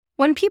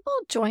When people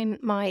join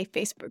my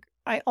Facebook,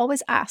 I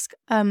always ask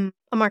a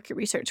market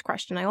research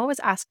question. I always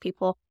ask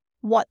people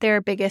what their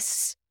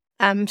biggest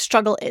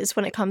struggle is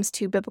when it comes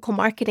to biblical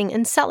marketing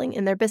and selling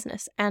in their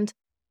business. And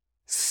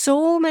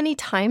so many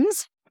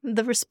times,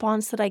 the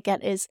response that I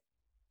get is,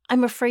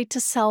 I'm afraid to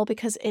sell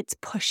because it's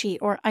pushy,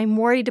 or I'm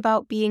worried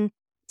about being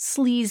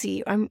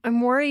sleazy. I'm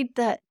worried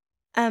that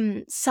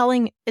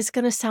selling is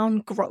going to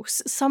sound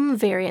gross, some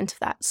variant of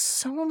that.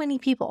 So many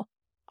people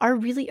are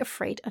really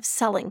afraid of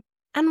selling.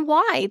 And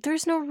why?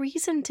 There's no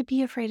reason to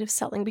be afraid of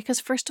selling because,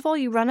 first of all,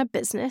 you run a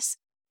business.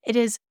 It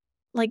is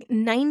like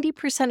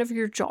 90% of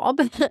your job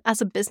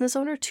as a business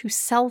owner to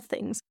sell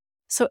things.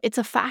 So it's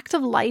a fact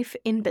of life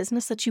in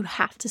business that you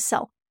have to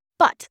sell.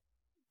 But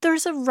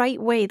there's a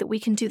right way that we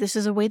can do this.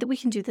 There's a way that we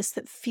can do this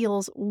that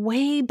feels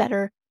way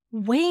better,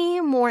 way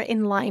more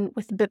in line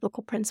with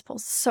biblical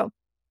principles. So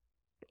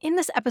in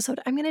this episode,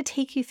 I'm going to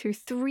take you through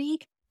 3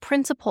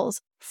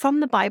 principles from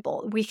the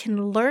Bible we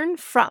can learn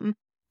from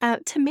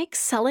to make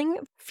selling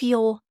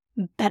feel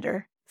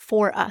better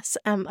for us.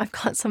 I've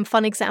got some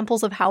fun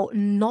examples of how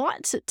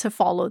not to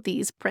follow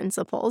these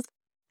principles,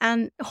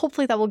 and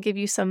hopefully that will give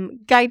you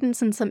some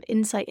guidance and some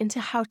insight into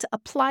how to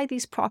apply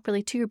these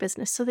properly to your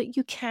business so that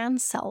you can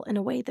sell in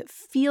a way that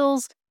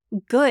feels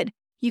good.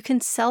 You can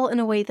sell in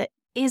a way that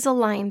is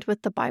aligned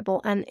with the Bible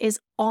and is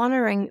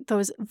honoring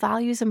those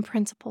values and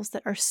principles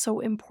that are so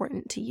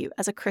important to you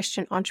as a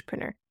Christian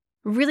entrepreneur.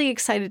 Really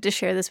excited to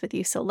share this with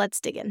you, so let's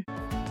dig in.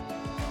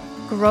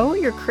 Grow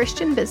your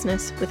Christian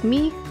business with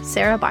me,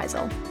 Sarah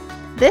Beisel.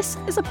 This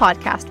is a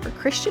podcast for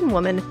Christian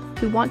women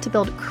who want to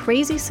build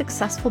crazy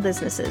successful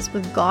businesses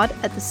with God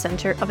at the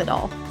center of it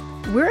all.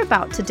 We're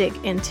about to dig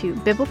into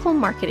biblical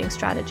marketing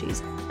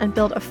strategies and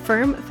build a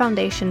firm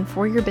foundation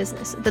for your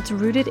business that's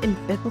rooted in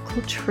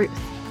biblical truth.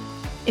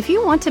 If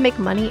you want to make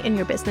money in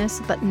your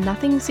business, but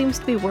nothing seems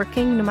to be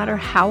working no matter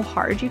how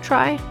hard you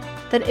try,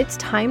 then it's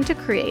time to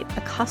create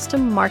a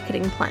custom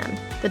marketing plan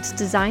that's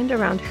designed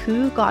around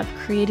who God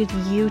created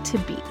you to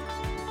be.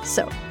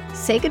 So,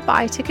 say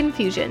goodbye to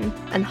confusion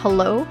and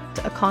hello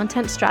to a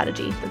content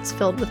strategy that's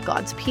filled with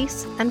God's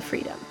peace and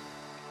freedom.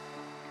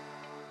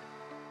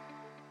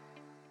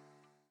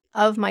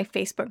 Of my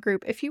Facebook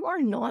group, if you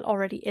are not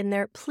already in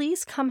there,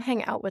 please come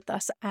hang out with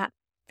us at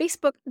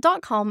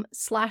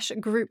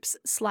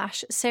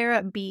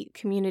facebook.com/groups/Sarah B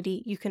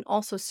Community. You can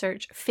also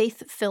search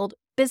Faith-Filled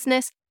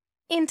Business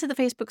into the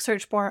Facebook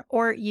search bar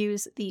or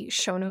use the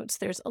show notes.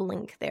 There's a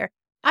link there.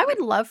 I would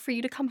love for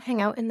you to come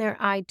hang out in there.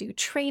 I do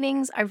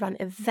trainings, I run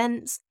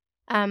events.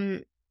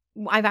 I've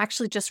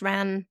actually just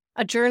ran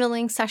a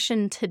journaling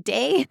session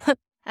today.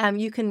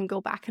 You can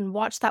go back and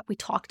watch that. We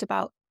talked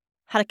about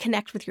how to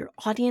connect with your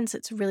audience.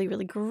 It's a really,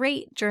 really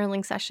great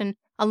journaling session.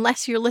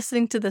 Unless you're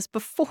listening to this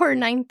before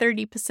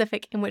 9:30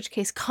 Pacific, in which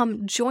case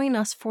come join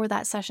us for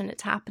that session.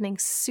 It's happening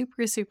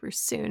super, super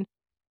soon.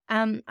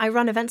 I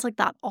run events like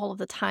that all of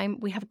the time.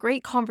 We have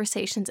great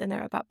conversations in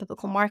there about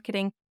biblical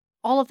marketing,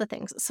 all of the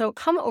things. So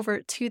come over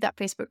to that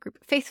Facebook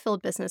group,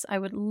 Faith-Filled Business. I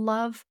would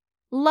love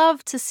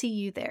to see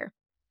you there.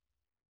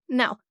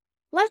 Now,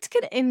 let's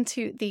get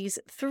into these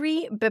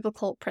 3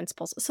 biblical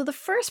principles. So the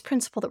first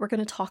principle that we're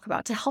going to talk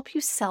about to help you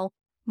sell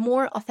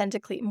more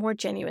authentically, more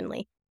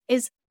genuinely,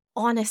 is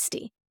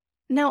honesty.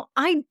 Now,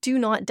 I do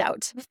not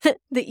doubt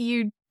that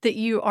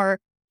you are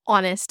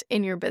honest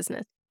in your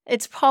business.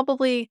 It's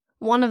probably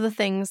one of the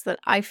things that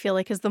I feel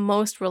like is the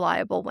most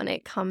reliable when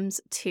it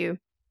comes to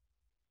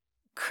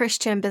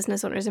Christian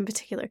business owners in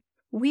particular.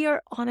 We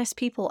are honest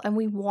people and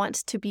we want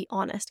to be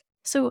honest.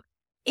 So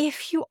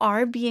if you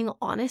are being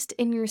honest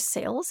in your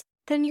sales,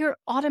 then you're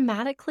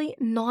automatically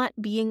not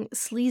being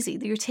sleazy.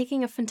 You're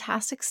taking a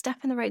fantastic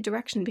step in the right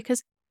direction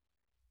because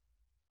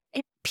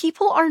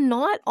people are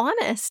not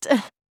honest.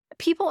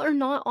 People are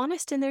not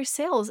honest in their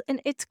sales. And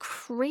it's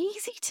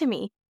crazy to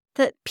me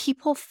that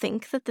people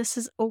think that this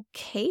is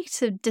okay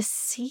to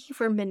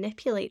deceive or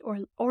manipulate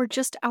or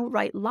just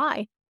outright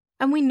lie.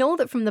 And we know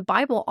that from the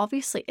Bible,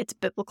 obviously, it's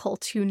biblical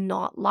to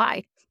not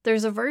lie.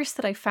 There's a verse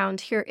that I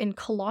found here in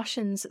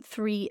Colossians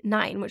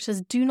 3:9, which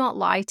says, "Do not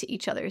lie to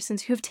each other,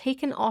 since you have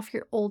taken off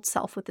your old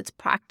self with its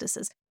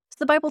practices." So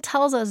the Bible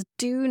tells us,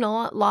 do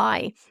not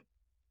lie,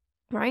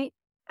 right?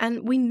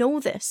 And we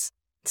know this.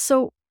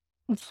 So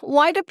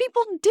why do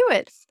people do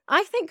it?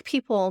 I think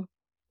people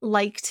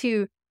like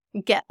to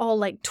get all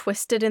like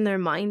twisted in their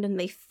mind and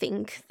they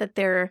think that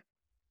they're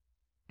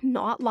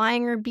not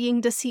lying or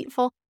being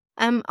deceitful.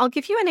 I'll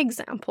give you an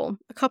example,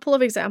 a couple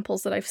of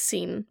examples that I've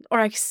seen or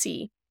I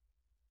see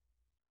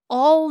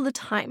all the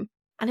time,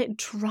 and it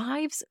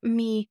drives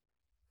me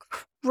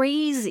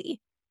crazy.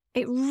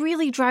 It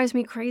really drives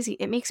me crazy.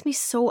 It makes me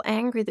so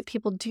angry that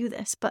people do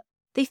this, but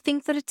they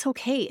think that it's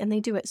okay and they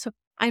do it. So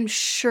I'm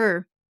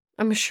sure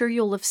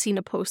you'll have seen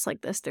a post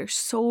like this. They're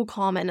so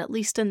common, at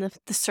least in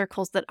the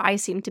circles that I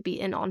seem to be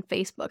in on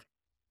Facebook.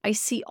 I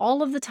see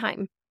all of the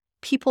time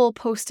people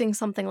posting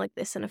something like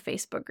this in a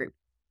Facebook group.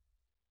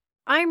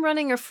 I'm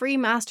running a free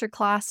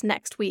masterclass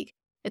next week.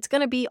 It's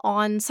going to be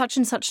on such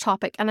and such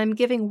topic, and I'm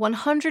giving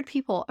 100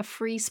 people a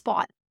free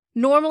spot.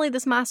 Normally,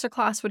 this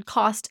masterclass would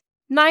cost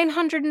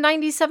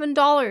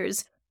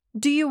 $997.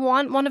 Do you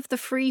want one of the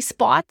free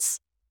spots?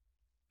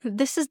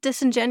 This is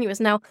disingenuous.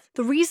 Now,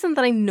 the reason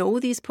that I know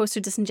these posts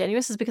are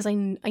disingenuous is because I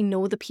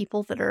know the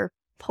people that are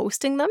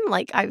posting them.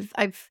 Like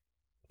I've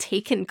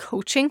taken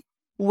coaching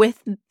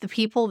with the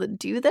people that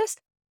do this,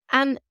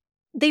 and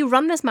they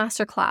run this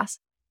masterclass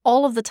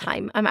all of the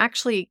time.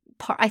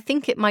 I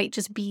think it might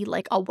just be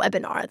like a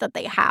webinar that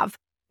they have,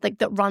 like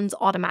that runs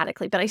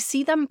automatically, but I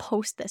see them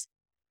post this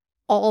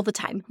all the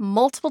time,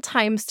 multiple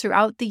times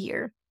throughout the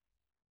year.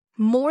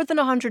 More than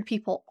 100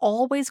 people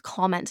always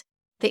comment.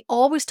 They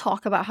always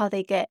talk about how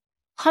they get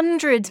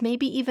hundreds,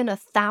 maybe even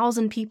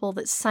 1,000 people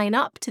that sign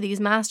up to these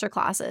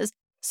masterclasses.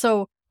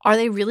 So are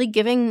they really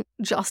giving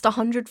just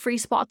 100 free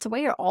spots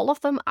away, or all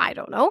of them? I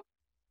don't know.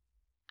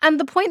 And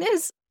the point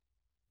is,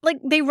 like,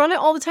 they run it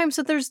all the time,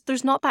 so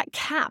there's not that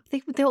cap.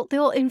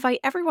 They'll invite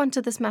everyone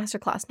to this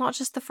masterclass, not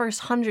just the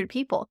first 100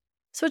 people.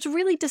 So it's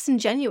really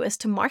disingenuous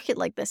to market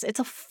like this. It's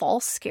a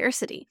false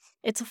scarcity.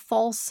 It's a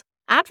false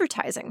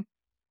advertising.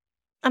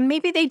 And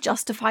maybe they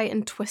justify it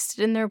and twist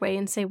it in their way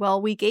and say,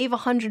 well, we gave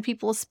 100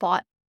 people a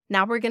spot.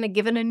 Now we're going to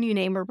give it a new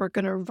name, or we're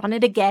going to run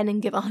it again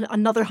and give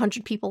another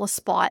 100 people a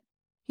spot.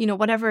 You know,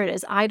 whatever it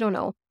is, I don't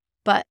know.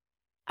 But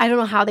I don't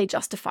know how they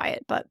justify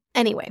it. But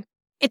anyway,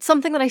 it's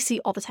something that I see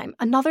all the time.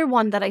 Another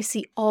one that I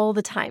see all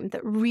the time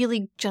that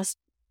really just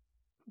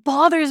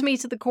bothers me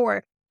to the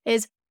core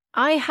is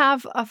I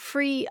have a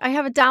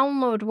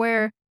download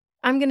where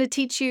I'm going to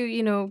teach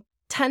you,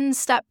 10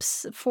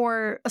 steps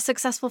for a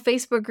successful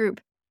Facebook group.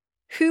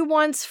 Who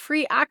wants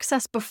free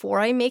access before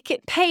I make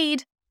it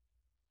paid?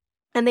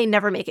 And they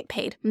never make it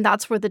paid. And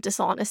that's where the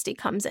dishonesty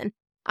comes in.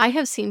 I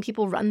have seen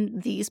people run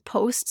these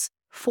posts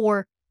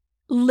for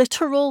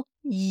literal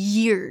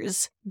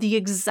years. The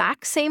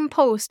exact same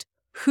post.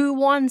 Who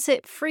wants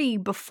it free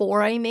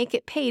before I make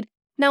it paid?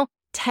 Now,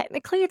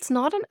 technically, it's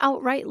not an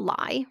outright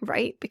lie,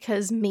 right?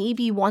 Because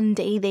maybe one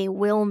day they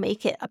will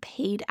make it a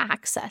paid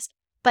access.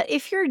 But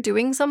if you're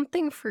doing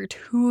something for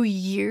 2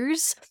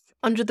 years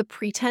under the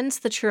pretense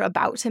that you're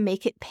about to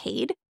make it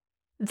paid,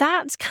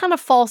 that's kind of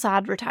false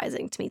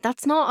advertising to me.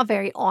 That's not a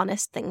very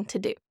honest thing to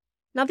do.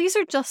 Now, these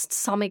are just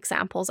some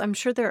examples. I'm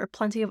sure there are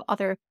plenty of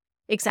other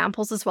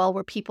examples as well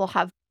where people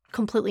have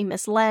completely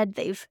misled.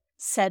 They've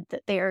said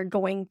that they are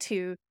going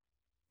to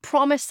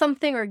promise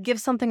something or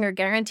give something or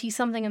guarantee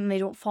something and they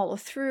don't follow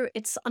through.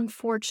 It's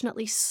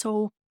unfortunately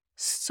so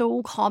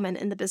common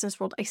in the business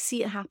world. I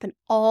see it happen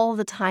all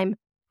the time.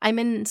 I'm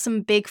in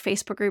some big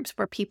Facebook groups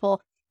where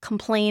people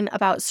complain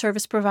about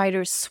service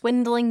providers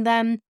swindling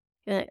them,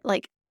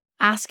 like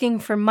asking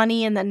for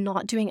money and then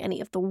not doing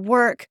any of the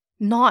work,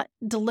 not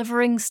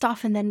delivering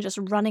stuff and then just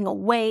running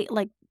away.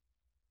 Like,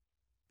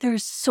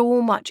 there's so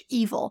much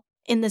evil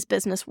in this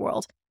business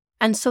world.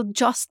 And so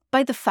just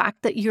by the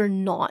fact that you're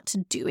not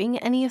doing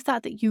any of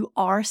that, that you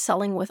are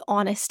selling with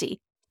honesty,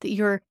 that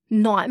you're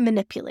not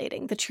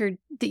manipulating, that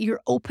you're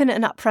open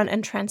and upfront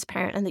and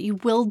transparent, and that you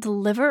will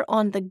deliver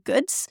on the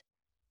goods,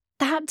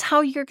 that's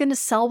how you're going to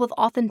sell with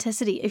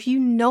authenticity. If you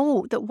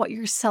know that what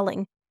you're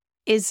selling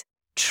is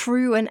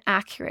true and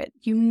accurate,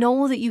 you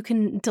know that you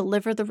can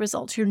deliver the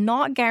results. You're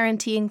not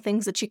guaranteeing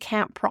things that you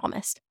can't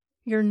promise.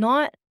 You're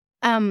not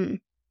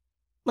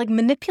like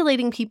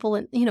manipulating people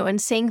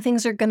and saying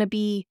things are going to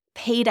be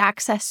paid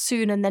access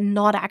soon and then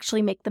not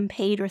actually make them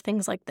paid or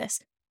things like this.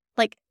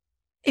 Like,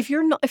 if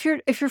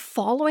you're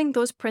following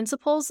those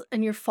principles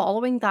and you're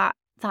following that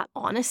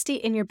honesty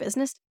in your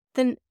business,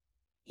 then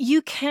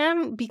you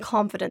can be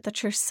confident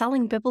that you're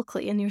selling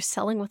biblically and you're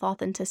selling with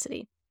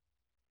authenticity.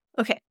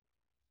 Okay.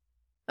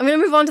 I'm going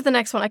to move on to the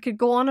next one. I could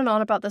go on and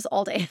on about this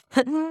all day.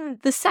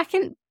 The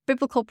second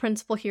biblical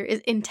principle here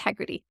is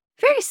integrity.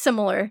 Very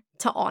similar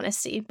to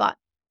honesty, but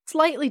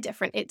slightly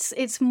different.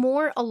 It's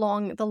more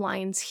along the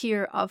lines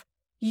here of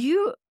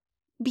you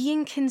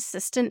being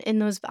consistent in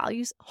those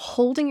values,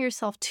 holding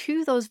yourself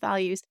to those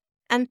values,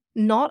 and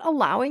not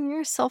allowing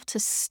yourself to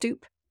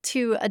stoop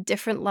to a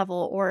different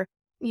level or,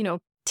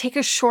 take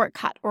a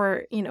shortcut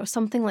or,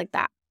 something like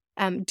that.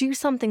 Do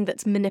something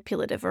that's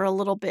manipulative or a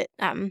little bit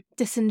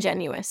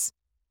disingenuous,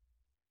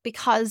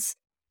 because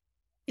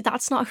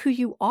that's not who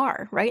you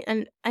are, right?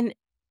 And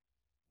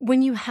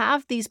when you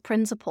have these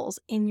principles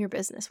in your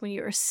business, when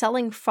you're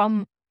selling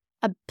from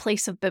a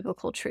place of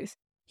biblical truth,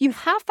 you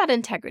have that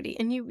integrity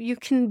and you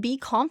can be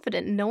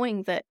confident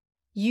knowing that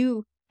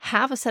you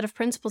have a set of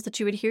principles that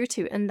you adhere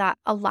to, and that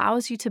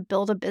allows you to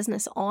build a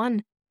business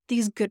on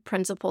these good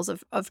principles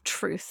of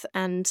truth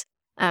and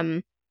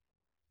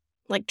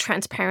like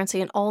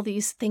transparency and all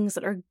these things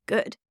that are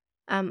good.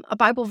 A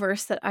Bible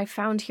verse that I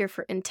found here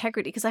for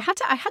integrity, because I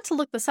had to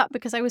look this up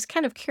because I was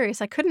kind of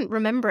curious. I couldn't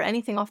remember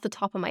anything off the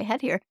top of my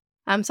head here.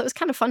 So it was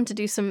kind of fun to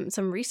do some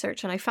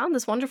research, and I found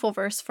this wonderful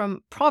verse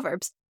from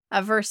Proverbs,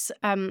 Proverbs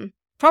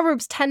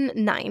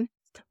 10:9,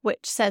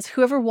 which says,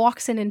 "Whoever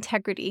walks in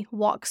integrity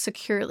walks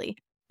securely,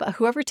 but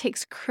whoever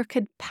takes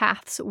crooked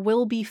paths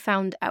will be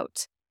found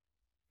out."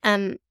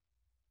 And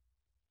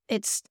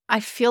I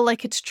feel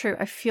like it's true.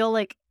 I feel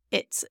like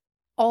it's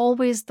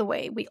always the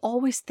way. We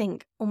always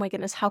think, oh my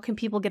goodness, how can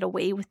people get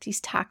away with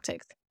these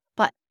tactics?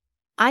 But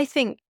I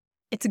think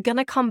it's going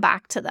to come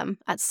back to them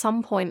at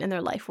some point in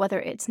their life, whether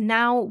it's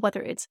now,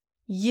 whether it's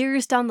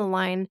years down the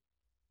line.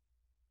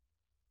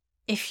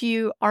 If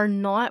you are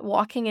not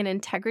walking in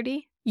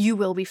integrity, you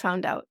will be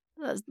found out.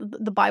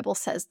 The Bible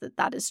says that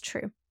that is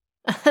true.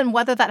 And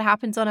whether that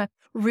happens on a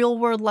real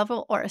world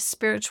level or a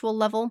spiritual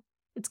level,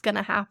 it's going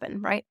to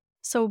happen, right?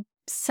 So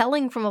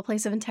selling from a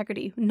place of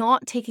integrity,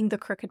 not taking the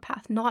crooked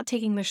path, not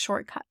taking the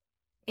shortcut,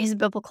 is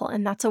biblical.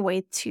 And that's a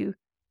way to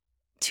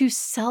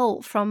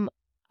sell from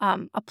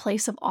a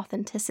place of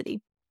authenticity.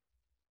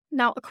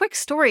 Now, a quick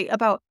story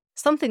about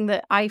something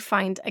that I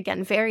find,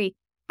 again, very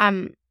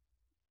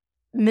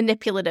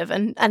manipulative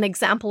and an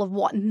example of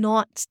what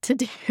not to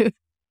do.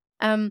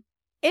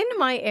 In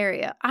my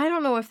area, I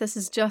don't know if this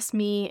is just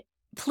me.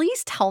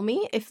 Please tell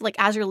me if, like,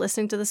 as you're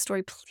listening to this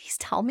story, please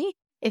tell me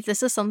if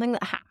this is something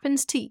that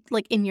happens to,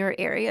 like, in your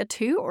area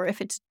too, or if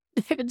it's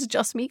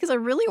just me, because I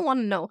really want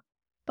to know.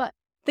 But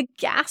the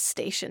gas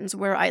stations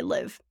where I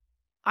live,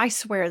 I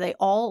swear they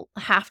all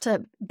have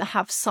to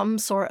have some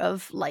sort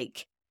of,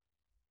 like,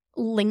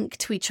 link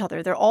to each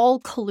other. They're all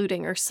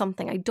colluding or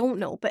something. I don't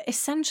know. But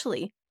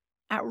essentially,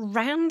 at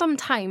random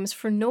times,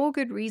 for no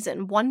good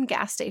reason, one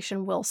gas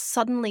station will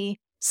suddenly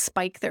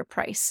spike their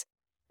price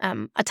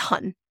a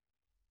ton.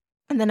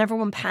 And then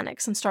everyone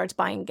panics and starts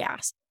buying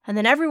gas. And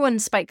then everyone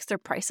spikes their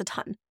price a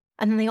ton.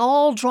 And then they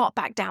all drop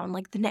back down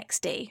like the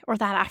next day or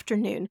that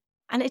afternoon.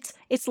 And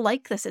it's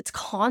like this. It's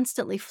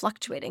constantly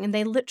fluctuating. And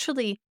they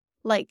literally,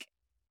 like,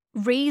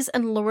 raise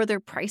and lower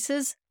their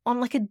prices on,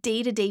 like, a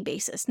day-to-day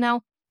basis.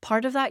 Now,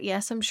 part of that,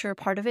 yes, I'm sure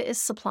part of it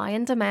is supply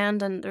and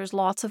demand, and there's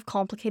lots of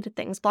complicated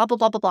things, blah, blah,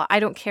 blah, blah, blah.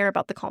 I don't care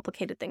about the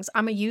complicated things.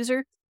 I'm a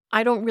user.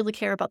 I don't really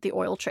care about the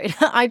oil trade.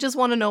 I just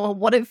want to know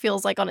what it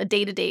feels like on a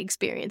day-to-day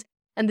experience.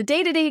 And the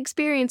day-to-day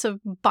experience of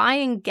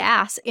buying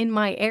gas in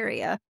my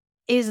area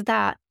is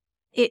that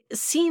it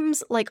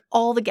seems like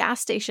all the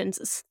gas stations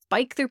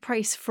spike their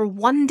price for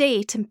one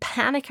day to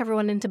panic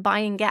everyone into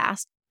buying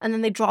gas, and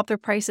then they drop their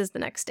prices the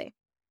next day.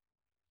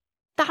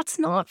 That's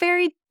not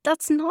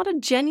a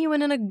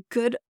genuine and a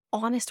good,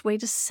 honest way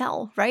to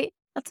sell, right?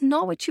 That's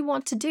not what you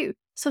want to do.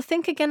 So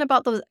think again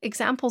about those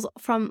examples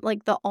from,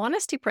 like, the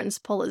honesty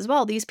principle as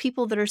well. These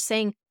people that are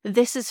saying,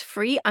 this is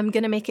free, I'm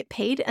going to make it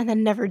paid, and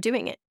then never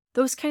doing it.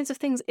 Those kinds of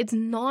things, it's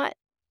not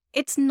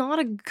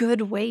a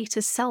good way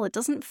to sell. It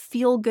doesn't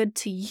feel good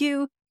to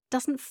you. It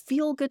doesn't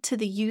feel good to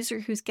the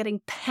user who's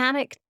getting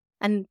panicked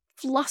and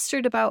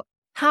flustered about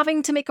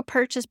having to make a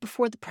purchase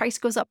before the price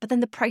goes up, but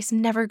then the price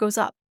never goes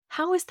up.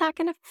 How is that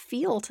going to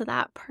feel to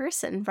that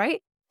person,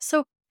 right?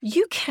 So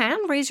you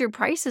can raise your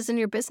prices in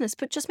your business,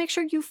 but just make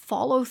sure you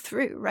follow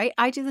through, right?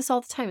 I do this all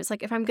the time. It's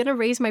like, if I'm going to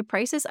raise my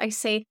prices, I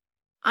say,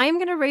 I'm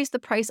going to raise the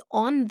price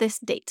on this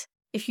date.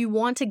 If you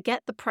want to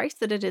get the price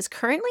that it is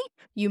currently,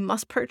 you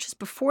must purchase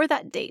before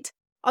that date.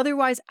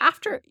 Otherwise,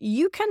 after,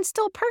 you can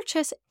still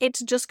purchase,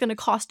 it's just going to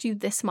cost you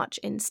this much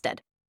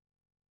instead.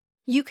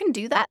 You can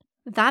do that.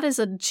 That is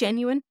a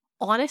genuine,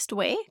 honest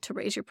way to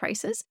raise your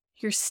prices.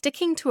 You're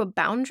sticking to a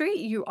boundary.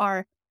 You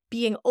are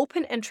being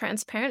open and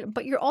transparent,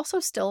 but you're also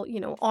still,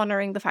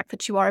 honoring the fact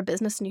that you are a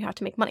business and you have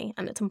to make money,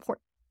 and it's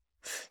important.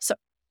 So,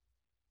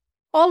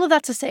 all of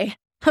that to say,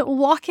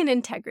 walk in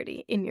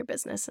integrity in your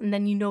business, and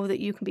then you know that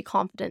you can be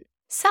confident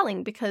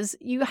selling because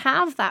you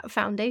have that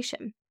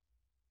foundation.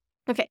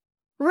 Okay,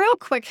 real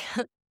quick,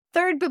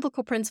 third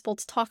biblical principle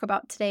to talk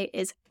about today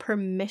is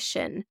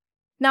permission.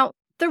 Now,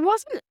 there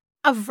wasn't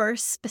a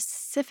verse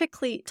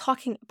specifically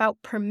talking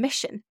about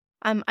permission.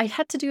 I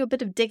had to do a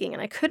bit of digging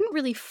and I couldn't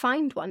really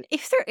find one.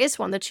 If there is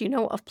one that you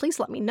know of, please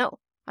let me know.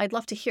 I'd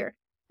love to hear.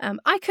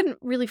 I couldn't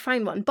really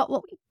find one, but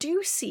what we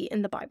do see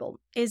in the Bible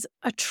is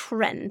a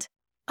trend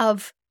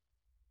of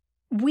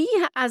we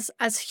as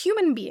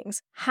human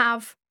beings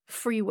have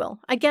free will.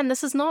 Again,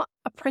 this is not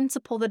a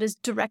principle that is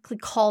directly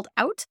called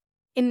out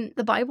in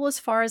the Bible as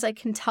far as I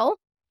can tell,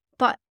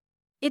 but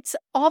it's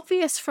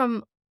obvious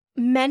from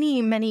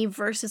many, many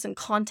verses and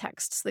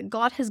contexts that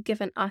God has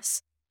given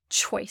us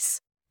choice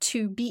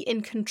to be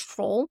in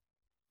control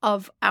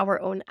of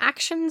our own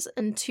actions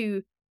and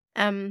to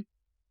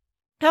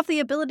have the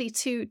ability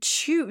to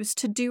choose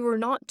to do or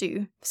not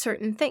do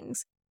certain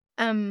things.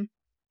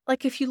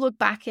 Like if you look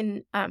back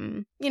in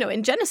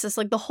in Genesis,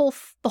 like the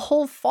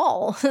whole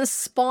fall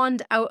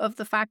spawned out of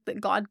the fact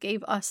that God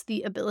gave us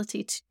the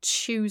ability to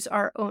choose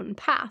our own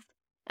path,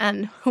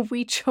 and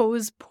we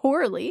chose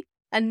poorly,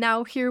 and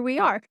now here we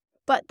are.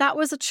 But that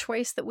was a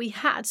choice that we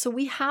had, so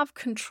we have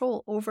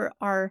control over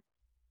our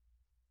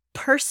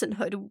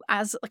personhood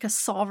as like a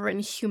sovereign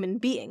human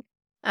being.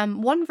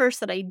 One verse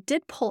that I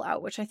did pull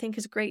out, which I think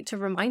is great to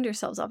remind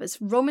ourselves of, is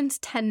Romans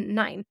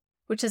 10:9,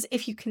 which is,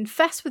 if you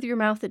confess with your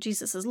mouth that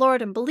Jesus is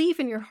Lord and believe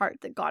in your heart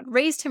that God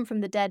raised him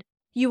from the dead,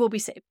 you will be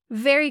saved.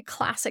 Very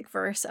classic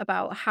verse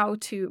about how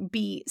to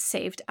be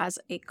saved as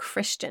a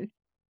Christian.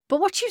 But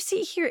what you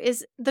see here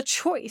is the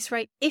choice,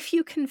 right? If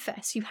you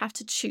confess, you have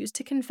to choose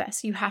to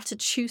confess. You have to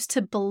choose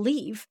to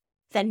believe,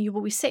 then you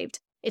will be saved.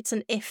 It's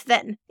an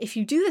if-then. If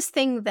you do this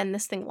thing, then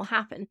this thing will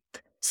happen.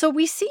 So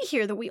we see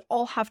here that we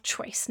all have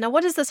choice. Now,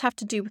 what does this have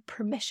to do with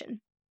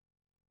permission?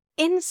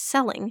 in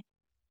selling,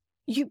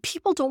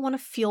 people don't want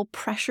to feel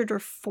pressured or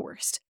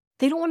forced.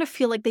 They don't want to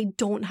feel like they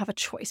don't have a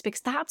choice,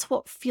 because that's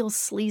what feels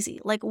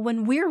sleazy. Like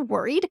when we're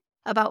worried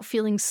about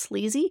feeling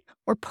sleazy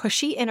or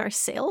pushy in our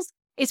sales,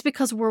 it's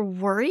because we're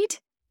worried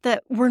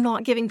that we're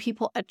not giving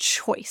people a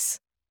choice.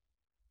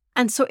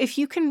 And so if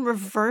you can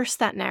reverse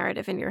that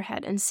narrative in your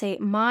head and say,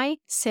 my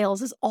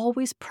sales is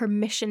always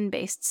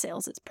permission-based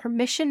sales. It's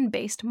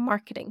permission-based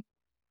marketing.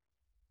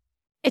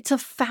 It's a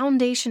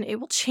foundation. It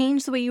will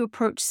change the way you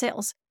approach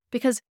sales,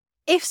 because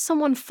if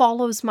someone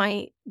follows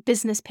my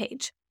business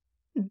page,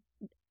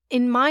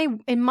 in my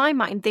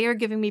mind, they are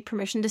giving me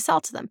permission to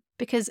sell to them,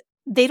 because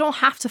they don't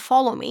have to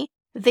follow me.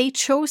 They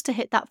chose to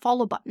hit that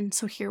follow button.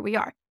 So here we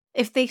are.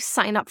 If they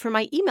sign up for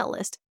my email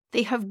list,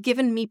 they have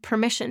given me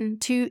permission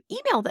to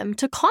email them,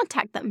 to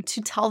contact them,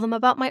 to tell them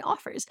about my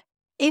offers.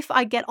 If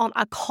I get on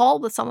a call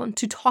with someone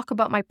to talk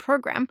about my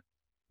program,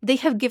 they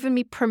have given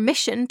me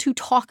permission to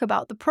talk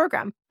about the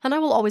program. And I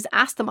will always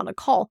ask them on a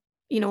call,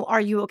 are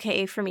you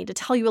okay for me to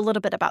tell you a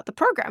little bit about the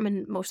program?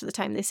 And most of the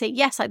time they say,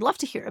 yes, I'd love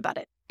to hear about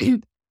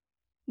it.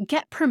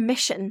 Get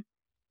permission,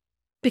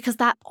 because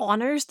that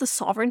honors the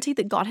sovereignty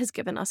that God has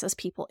given us as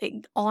people.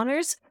 It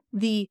honors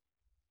the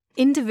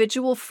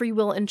individual free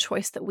will and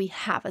choice that we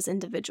have as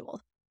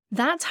individuals.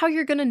 That's how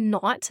you're going to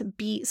not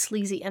be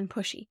sleazy and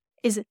pushy,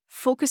 is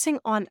focusing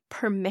on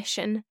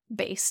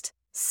permission-based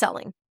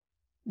selling.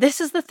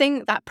 This is the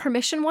thing, that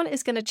permission one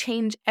is going to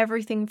change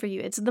everything for you.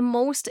 It's the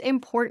most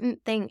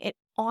important thing. It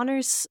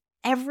honors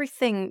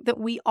everything that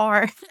we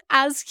are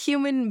as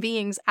human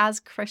beings, as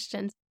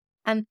Christians.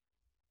 And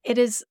it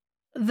is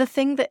the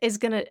thing that is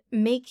going to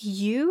make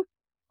you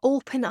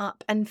open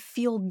up and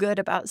feel good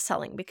about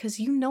selling, because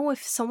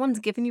if someone's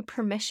given you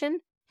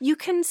permission, you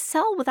can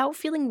sell without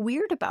feeling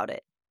weird about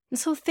it. And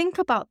so think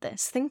about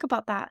this. Think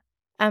about that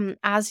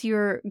as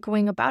you're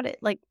going about it.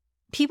 Like,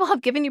 people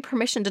have given you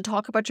permission to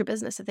talk about your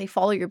business if they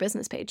follow your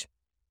business page,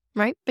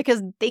 right?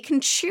 Because they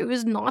can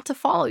choose not to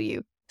follow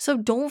you. So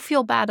don't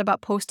feel bad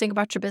about posting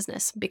about your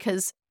business,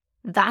 because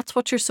that's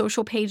what your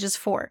social page is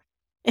for.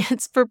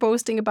 It's for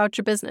posting about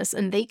your business,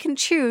 and they can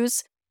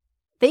choose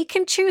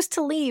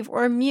to leave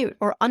or mute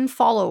or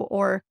unfollow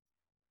or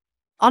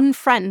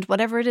unfriend,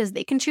 whatever it is.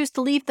 They can choose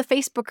to leave the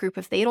Facebook group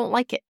if they don't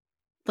like it.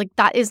 Like,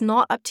 that is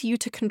not up to you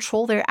to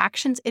control their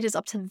actions. It is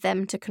up to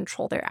them to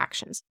control their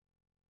actions.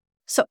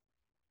 So,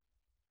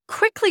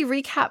 quickly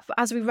recap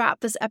as we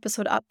wrap this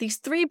episode up, these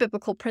 3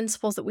 biblical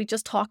principles that we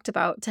just talked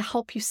about to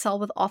help you sell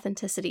with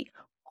authenticity.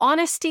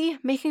 Honesty,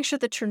 making sure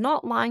that you're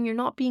not lying, you're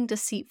not being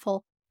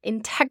deceitful.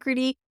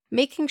 Integrity,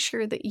 making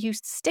sure that you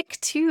stick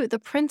to the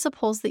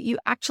principles that you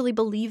actually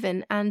believe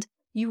in and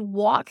you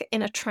walk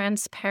in a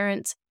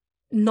transparent,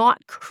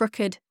 not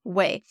crooked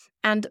way.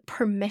 And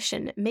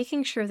permission,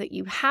 making sure that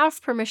you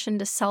have permission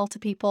to sell to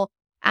people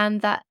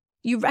and that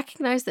you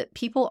recognize that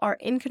people are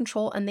in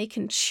control and they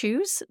can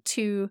choose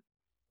to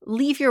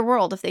leave your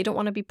world if they don't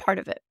want to be part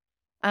of it.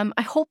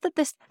 I hope that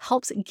this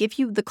helps give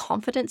you the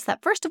confidence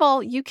that, first of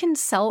all, you can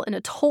sell in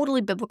a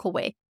totally biblical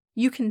way.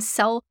 You can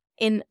sell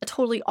in a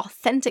totally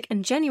authentic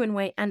and genuine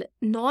way, and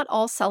not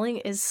all selling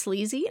is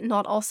sleazy,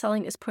 not all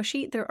selling is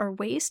pushy. There are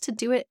ways to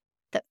do it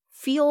that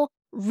feel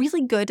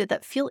really good,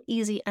 that feel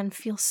easy, and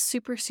feel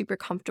super, super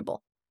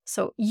comfortable.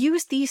 So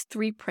use these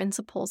 3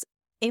 principles,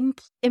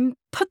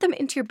 put them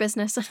into your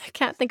business. I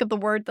can't think of the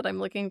word that I'm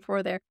looking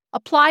for there.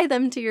 Apply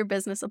them to your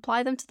business,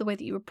 apply them to the way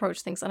that you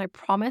approach things, and I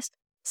promise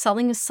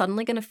selling is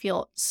suddenly going to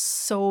feel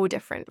so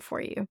different for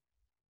you.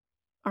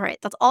 All right,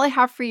 that's all I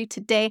have for you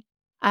today.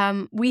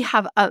 We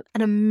have an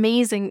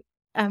amazing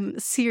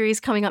series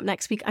coming up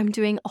next week. I'm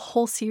doing a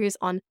whole series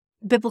on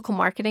biblical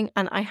marketing,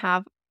 and I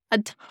have a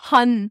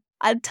ton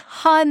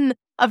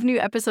of new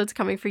episodes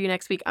coming for you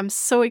next week. I'm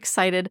so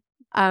excited.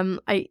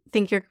 I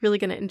think you're really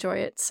going to enjoy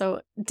it. So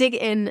dig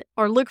in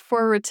or look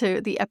forward to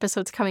the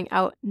episodes coming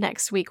out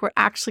next week. We're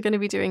actually going to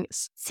be doing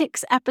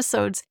 6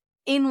 episodes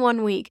in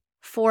 1 week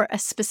for a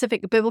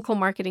specific biblical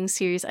marketing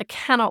series. I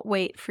cannot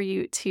wait for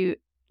you to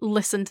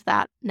listen to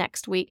that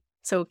next week.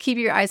 So keep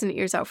your eyes and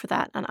ears out for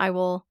that, and I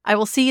will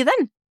see you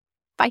then.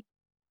 Bye.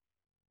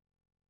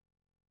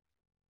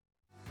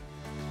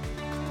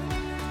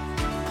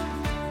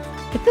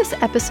 If this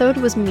episode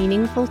was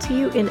meaningful to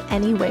you in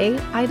any way,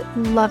 I'd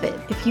love it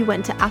if you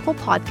went to Apple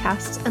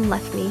Podcasts and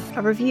left me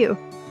a review.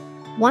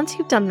 Once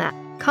you've done that,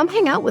 come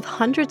hang out with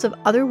hundreds of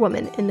other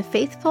women in the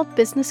faith-filled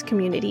business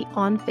community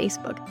on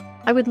Facebook.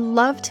 I would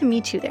love to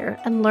meet you there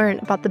and learn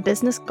about the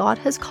business God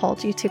has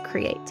called you to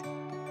create.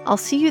 I'll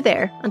see you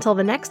there until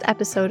the next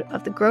episode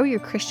of the Grow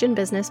Your Christian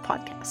Business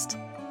podcast.